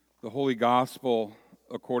The Holy Gospel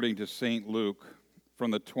according to St. Luke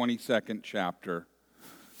from the 22nd chapter.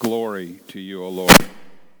 Glory to you, O Lord.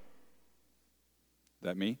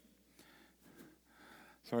 That me?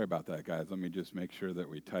 Sorry about that, guys. Let me just make sure that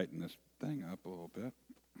we tighten this thing up a little bit.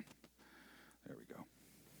 There we go.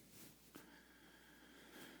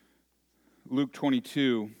 Luke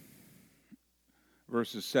 22,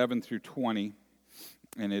 verses 7 through 20,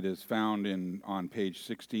 and it is found on page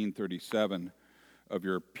 1637 of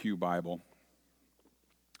your Pew Bible.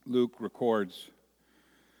 Luke records,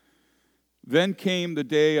 "Then came the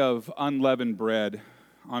day of unleavened bread,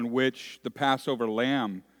 on which the Passover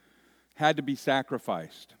lamb had to be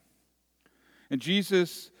sacrificed. And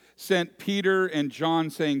Jesus sent Peter and John,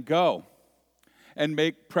 saying, 'Go and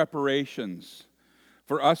make preparations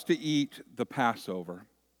for us to eat the Passover.'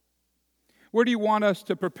 'Where do you want us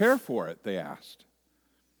to prepare for it?' they asked.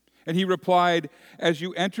 And he replied, 'As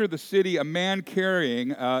you enter the city, a man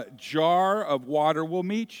carrying a jar of water will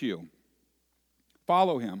meet you.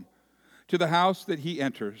 Follow him to the house that he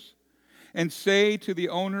enters, and say to the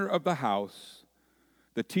owner of the house,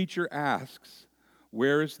 the teacher asks,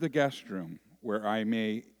 where is the guest room where I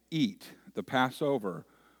may eat the Passover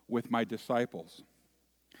with my disciples?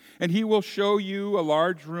 And he will show you a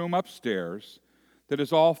large room upstairs that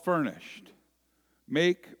is all furnished.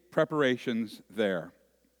 Make preparations there.'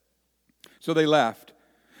 So they left,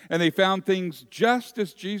 and they found things just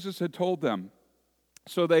as Jesus had told them.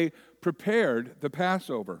 So they prepared the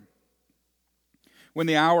Passover. When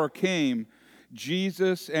the hour came,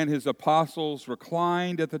 Jesus and his apostles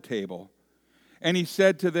reclined at the table, and he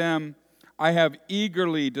said to them, 'I have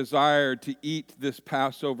eagerly desired to eat this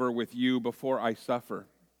Passover with you before I suffer.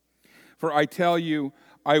 For I tell you,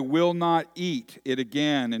 I will not eat it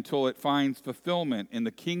again until it finds fulfillment in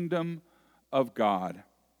the kingdom of God.'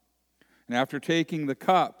 And after taking the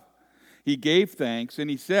cup, he gave thanks, and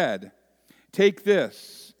he said, 'Take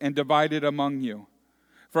this and divide it among you.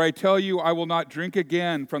 For I tell you, I will not drink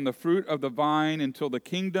again from the fruit of the vine until the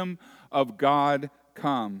kingdom of God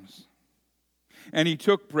comes.' And he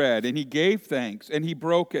took bread, and he gave thanks, and he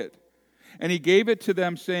broke it. And he gave it to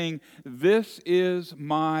them, saying, 'This is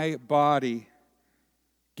my body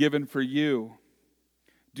given for you.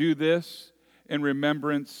 Do this in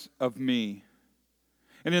remembrance of me.'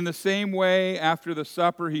 And in the same way, after the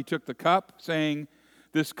supper, he took the cup, saying,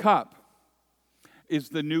 'This cup is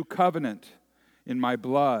the new covenant in my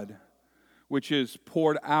blood, which is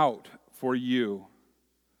poured out for you.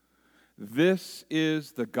 This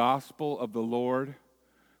is the gospel of the Lord.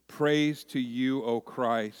 Praise to you, O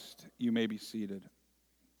Christ.'" You may be seated.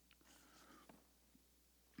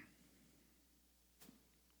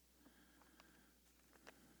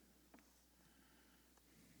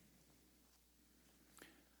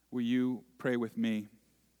 Will you pray with me?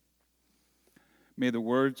 May the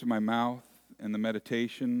words of my mouth and the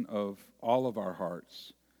meditation of all of our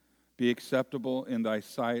hearts be acceptable in thy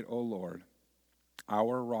sight, O Lord,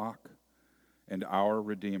 our rock and our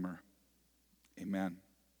Redeemer. Amen.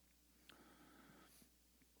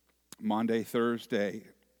 Maundy, Thursday,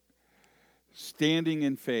 standing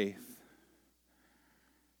in faith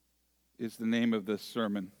is the name of this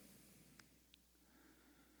sermon.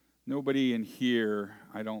 Nobody in here,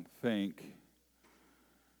 I don't think,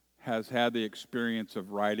 has had the experience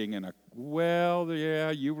of riding in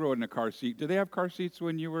you rode in a car seat. Did they have car seats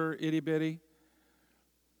when you were itty-bitty?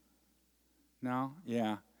 No?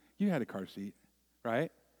 Yeah. You had a car seat,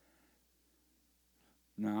 right?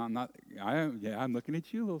 No, I'm not. I'm looking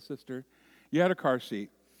at you, little sister. You had a car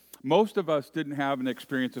seat. Most of us didn't have an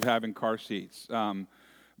experience of having car seats.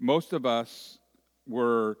 Most of us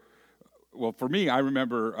were... Well, for me, I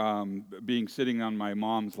remember being sitting on my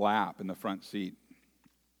mom's lap in the front seat.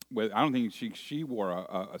 I don't think she wore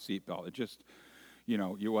a seatbelt. It just,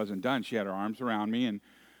 it wasn't done. She had her arms around me, and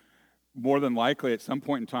more than likely, at some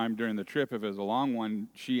point in time during the trip, if it was a long one,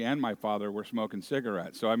 she and my father were smoking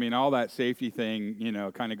cigarettes. So, all that safety thing,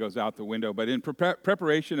 kind of goes out the window. But in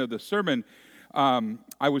preparation of the sermon,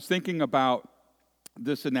 I was thinking about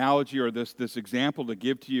this analogy or this example to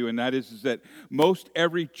give to you, and that is that most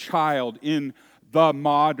every child in the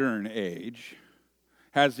modern age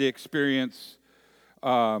has the experience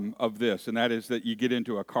of this, and that is that you get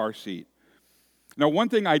into a car seat. Now, one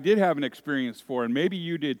thing I did have an experience for, and maybe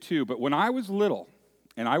you did too, but when I was little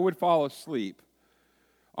and I would fall asleep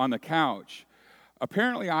on the couch,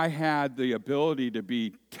 apparently I had the ability to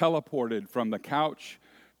be teleported from the couch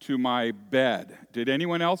to my bed. Did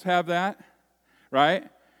anyone else have that? Right?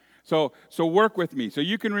 So work with me. So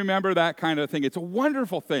you can remember that kind of thing. It's a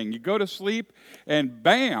wonderful thing. You go to sleep and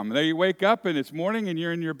bam, there you wake up and it's morning and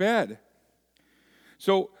you're in your bed.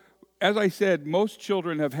 So as I said, most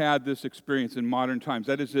children have had this experience in modern times.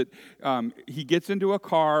 That is that he gets into a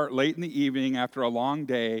car late in the evening after a long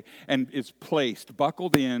day and is placed,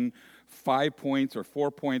 buckled in, 5 points or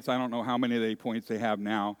 4 points, I don't know how many points they have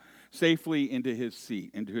now, safely into his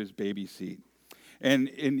seat, into his baby seat. And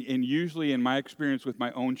usually in my experience with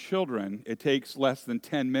my own children, it takes less than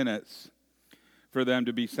 10 minutes for them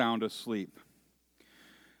to be sound asleep.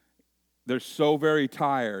 They're so very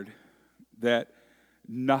tired that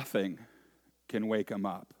nothing can wake them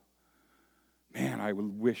up. Man, I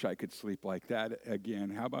wish I could sleep like that again.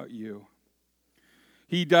 How about you?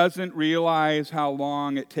 He doesn't realize how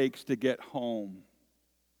long it takes to get home.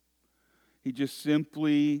 He just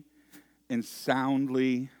simply and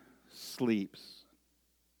soundly sleeps.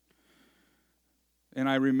 And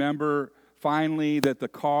I remember finally that the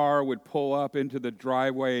car would pull up into the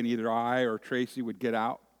driveway and either I or Tracy would get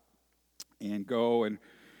out and go and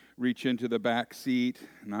reach into the back seat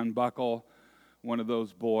and unbuckle one of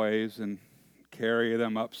those boys and carry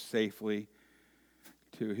them up safely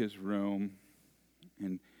to his room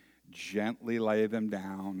and gently lay them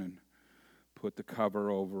down and put the cover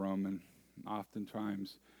over them, and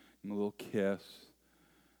oftentimes a little kiss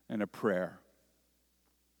and a prayer.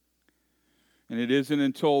 And it isn't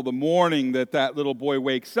until the morning that that little boy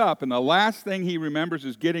wakes up, and the last thing he remembers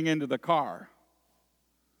is getting into the car.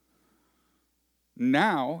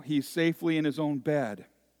 Now he's safely in his own bed,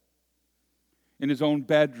 in his own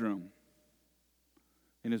bedroom,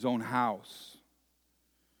 in his own house.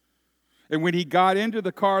 And when he got into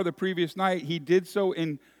the car the previous night, he did so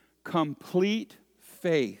in complete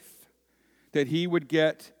faith that he would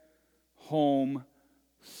get home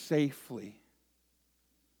safely.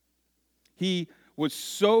 He was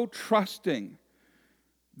so trusting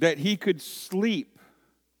that he could sleep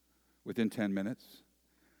within 10 minutes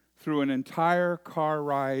through an entire car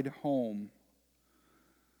ride home.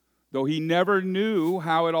 Though he never knew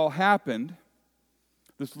how it all happened,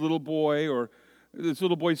 this little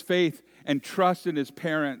boy's faith and trust in his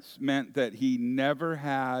parents meant that he never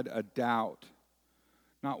had a doubt,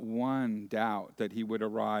 not one doubt, that he would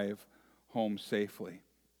arrive home safely.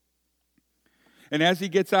 And as he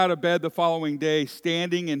gets out of bed the following day,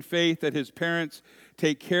 standing in faith that his parents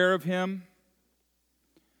take care of him,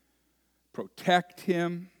 protect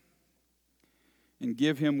him, and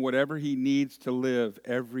give him whatever he needs to live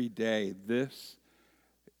every day, this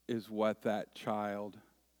is what that child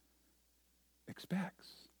expects,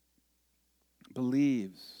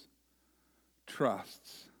 believes,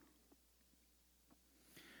 trusts.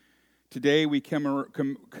 Today we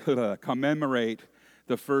commemorate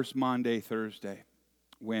the first Maundy, Thursday,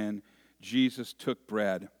 when Jesus took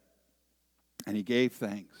bread and he gave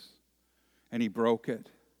thanks and he broke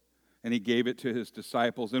it and he gave it to his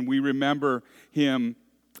disciples. And we remember him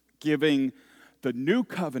giving the new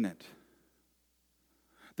covenant,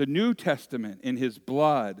 the New Testament in his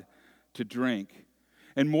blood to drink.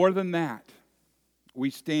 And more than that, we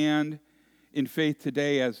stand in faith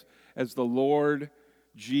today as the Lord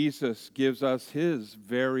Jesus gives us his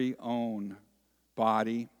very own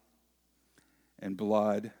body and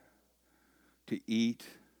blood to eat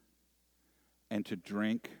and to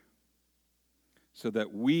drink so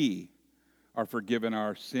that we are forgiven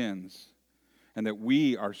our sins and that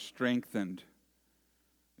we are strengthened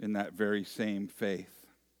in that very same faith,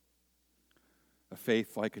 a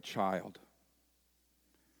faith like a child.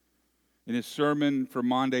 In his sermon for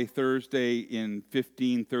Maundy, Thursday in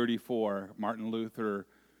 1534, Martin Luther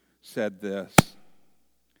said this.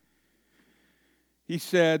 He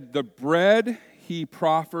said, "The bread he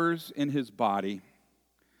proffers in his body,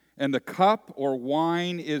 and the cup or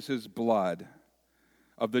wine is his blood,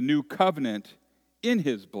 of the new covenant in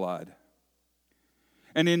his blood.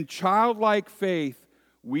 And in childlike faith,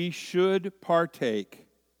 we should partake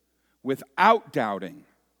without doubting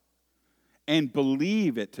and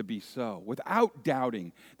believe it to be so, without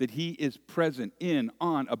doubting that he is present in,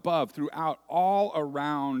 on, above, throughout, all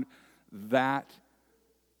around that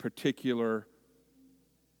particular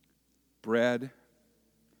bread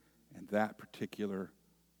and that particular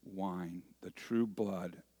wine, the true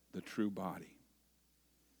blood, the true body."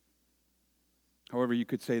 However, you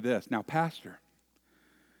could say this, "Now, Pastor,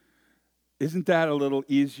 isn't that a little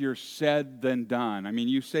easier said than done? I mean,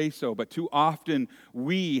 you say so, but too often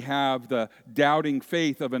we have the doubting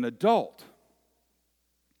faith of an adult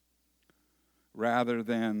rather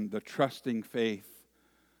than the trusting faith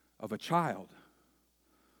of a child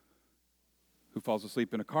who falls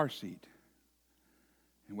asleep in a car seat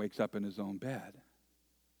and wakes up in his own bed.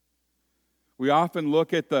 We often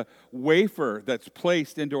look at the wafer that's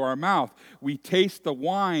placed into our mouth. We taste the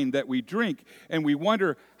wine that we drink, and we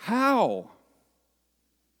wonder how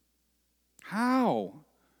how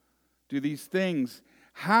these things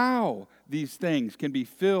can be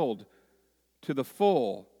filled to the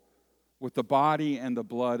full with the body and the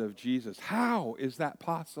blood of Jesus. How is that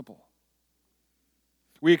possible?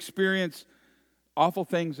 We experience awful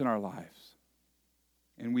things in our lives,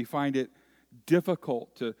 and we find it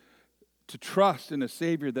difficult to trust in a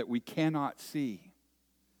Savior that we cannot see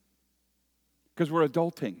because we're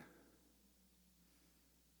adulting.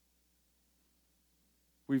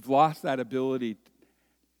 We've lost that ability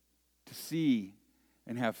to see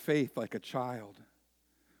and have faith like a child.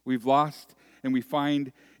 We've lost and we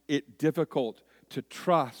find it difficult to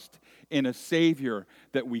trust in a Savior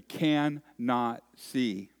that we cannot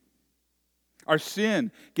see. Our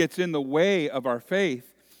sin gets in the way of our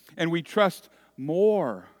faith, and we trust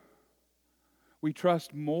more. We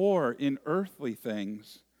trust more in earthly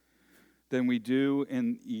things than we do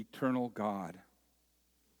in eternal God.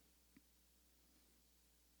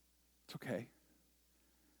 It's okay.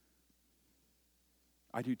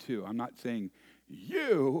 I do too. I'm not saying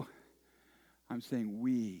you. I'm saying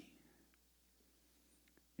we.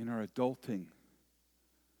 In our adulting,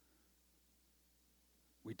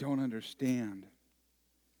 we don't understand.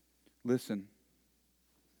 Listen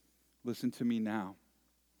to me now.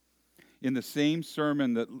 In the same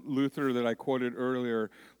sermon that I quoted earlier,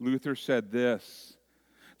 Luther said this: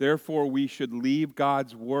 therefore we should leave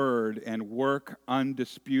God's word and work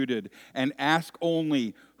undisputed, and ask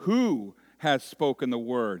only who has spoken the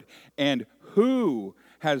word and who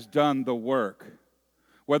has done the work.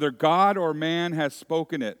 Whether God or man has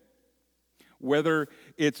spoken it, whether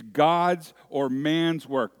it's God's or man's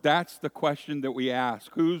work, that's the question that we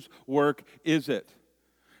ask. Whose work is it?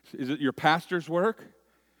 Is it your pastor's work?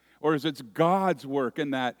 Or is it God's work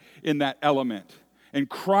in that element? And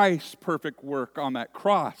Christ's perfect work on that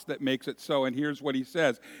cross that makes it so. And here's what he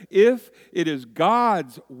says: if it is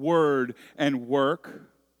God's word and work,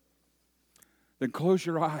 then close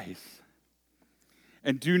your eyes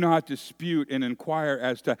and do not dispute and inquire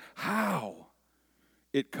as to how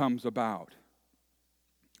it comes about.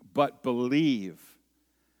 But believe,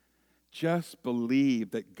 just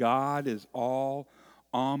believe that God is all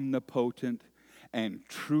omnipotent and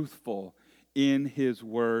truthful in his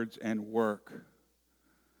words and work.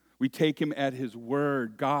 We take him at his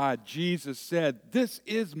word. God, Jesus said, this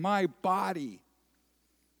is my body.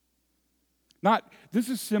 Not, this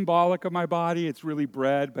is symbolic of my body, it's really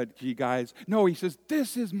bread, but gee guys. No, he says,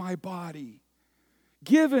 this is my body,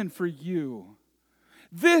 given for you.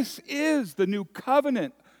 This is the new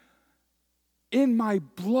covenant in my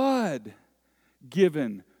blood,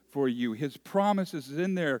 given for you. His promises is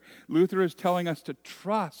in there. Luther is telling us to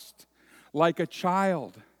trust like a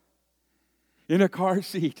child in a car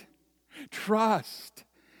seat. Trust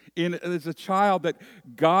as a child that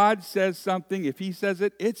God says something. If he says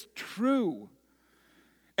it, it's true.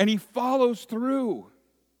 And he follows through.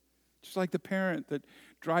 Just like the parent that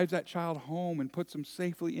drives that child home and puts them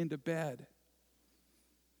safely into bed.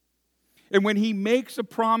 And when he makes a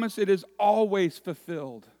promise, it is always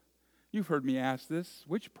fulfilled. You've heard me ask this.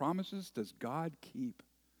 Which promises does God keep?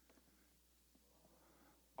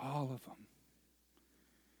 All of them.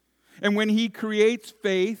 And when he creates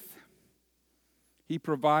faith, he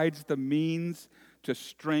provides the means to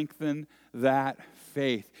strengthen that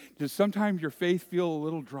faith. Does sometimes your faith feel a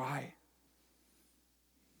little dry?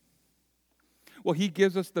 Well, he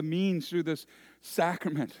gives us the means through this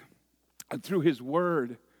sacrament and through his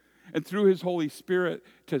word and through his Holy Spirit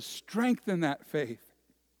to strengthen that faith.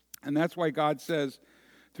 And that's why God says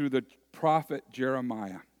through the prophet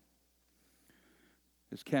Jeremiah,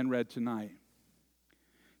 as Ken read tonight,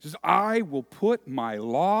 he says, I will put my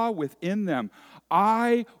law within them.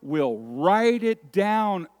 I will write it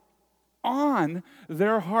down on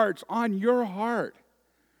their hearts, on your heart.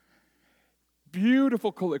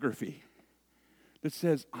 Beautiful calligraphy that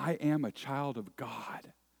says, I am a child of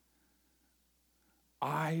God.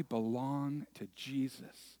 I belong to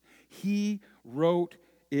Jesus. He wrote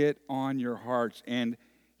it on your hearts, and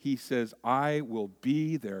he says, I will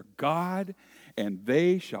be their God, and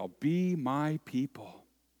they shall be my people.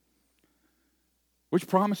 Which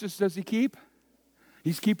promises does he keep?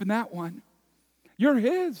 He's keeping that one. You're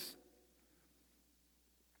his.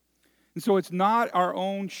 And so it's not our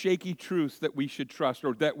own shaky truths that we should trust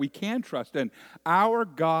or that we can trust in. Our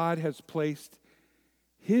God has placed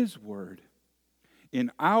his word in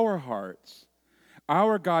our hearts.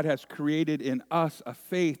 Our God has created in us a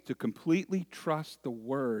faith to completely trust the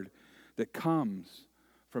word that comes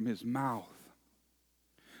from his mouth.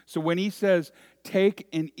 So when he says, take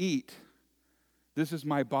and eat, this is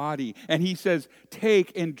my body. And he says,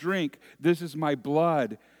 take and drink, this is my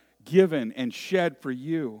blood given and shed for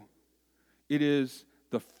you. It is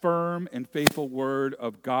the firm and faithful word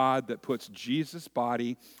of God that puts Jesus'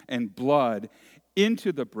 body and blood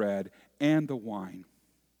into the bread and the wine.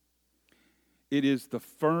 It is the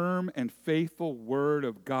firm and faithful word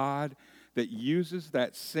of God that uses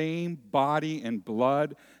that same body and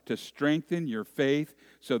blood to strengthen your faith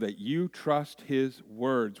so that you trust his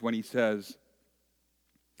words when he says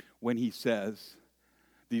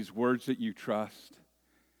these words that you trust,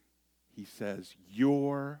 he says,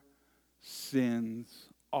 your sins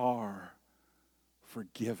are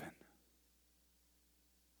forgiven.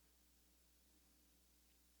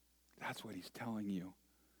 That's what he's telling you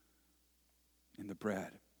in the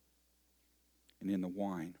bread and in the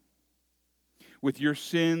wine. With your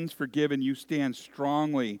sins forgiven, you stand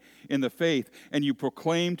strongly in the faith, and you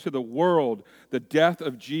proclaim to the world the death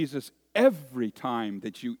of Jesus every time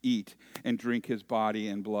that you eat and drink his body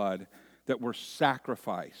and blood that were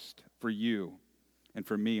sacrificed for you and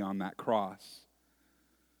for me on that cross.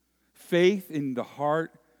 Faith in the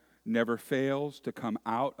heart never fails to come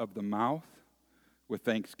out of the mouth with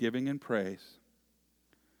thanksgiving and praise.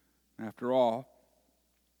 After all,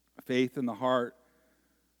 faith in the heart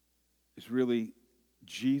is really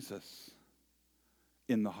Jesus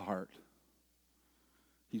in the heart.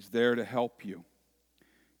 He's there to help you,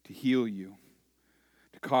 to heal you,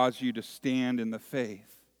 to cause you to stand in the faith.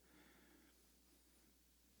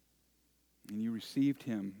 And you received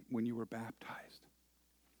him when you were baptized.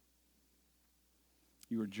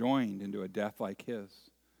 You were joined into a death like his.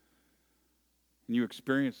 And you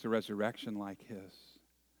experienced a resurrection like his.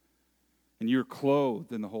 And you're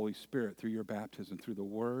clothed in the Holy Spirit through your baptism, through the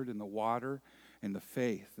word and the water and the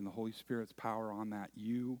faith and the Holy Spirit's power on that.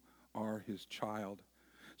 You are his child.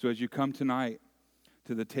 So as you come tonight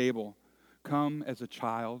to the table, come as a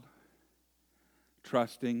child,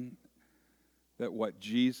 trusting that what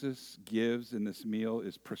Jesus gives in this meal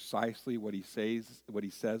is precisely what he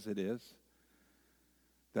says it is.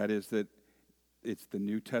 That is that it's the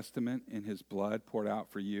New Testament in his blood poured out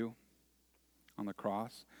for you on the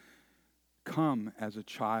cross. Come as a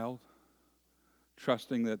child,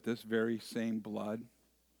 trusting that this very same blood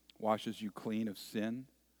washes you clean of sin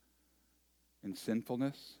and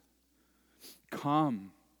sinfulness.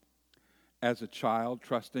 Come as a child,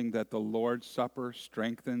 trusting that the Lord's Supper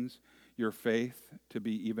strengthens your faith to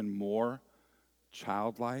be even more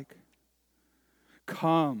childlike.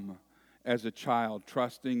 Come as a child,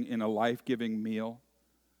 trusting in a life-giving meal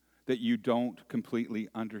that you don't completely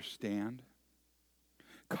understand.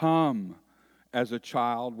 Come as a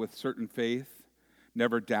child with certain faith,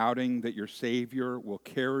 never doubting that your Savior will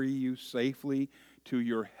carry you safely to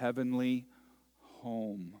your heavenly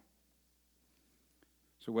home.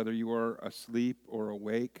 So whether you are asleep or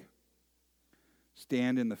awake,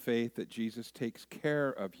 stand in the faith that Jesus takes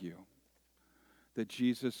care of you, that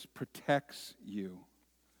Jesus protects you,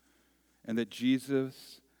 and that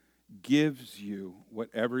Jesus gives you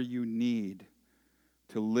whatever you need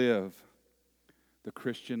to live the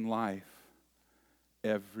Christian life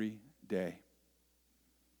every day.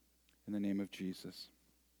 In the name of Jesus,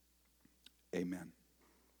 amen.